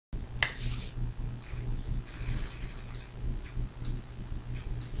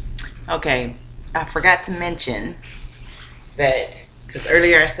Okay, I forgot to mention that because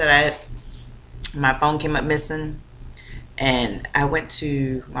earlier I said my phone came up missing, and I went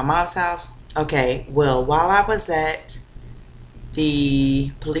to my mom's house. Okay, well, while I was at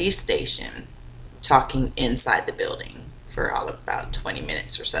the police station talking inside the building for all about 20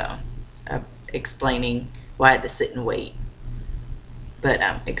 minutes or so, explaining why I had to sit and wait, but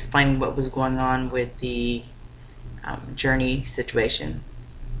explaining what was going on with the journey situation.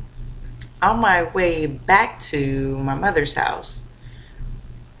 On my way back to my mother's house,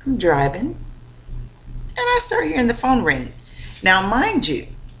 I'm driving and I start hearing the phone ring. Now, mind you,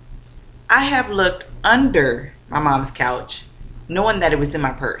 I have looked under my mom's couch, knowing that it was in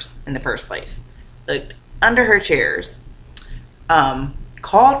my purse in the first place. Looked under her chairs,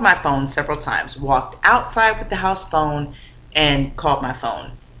 called my phone several times, walked outside with the house phone and called my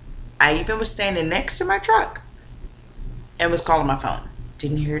phone. I even was standing next to my truck and was calling my phone.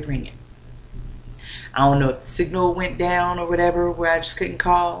 Didn't hear it ringing. I don't know if the signal went down or whatever, where I just couldn't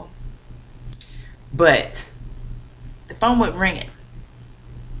call. But the phone wasn't ringing.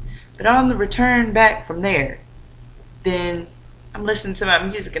 But on the return back from there, then I'm listening to my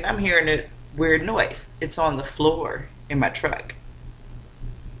music and I'm hearing a weird noise. It's on the floor in my truck.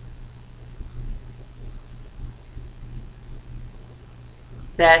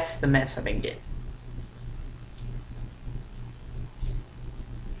 That's the mess I've been getting.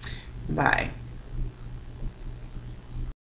 Bye.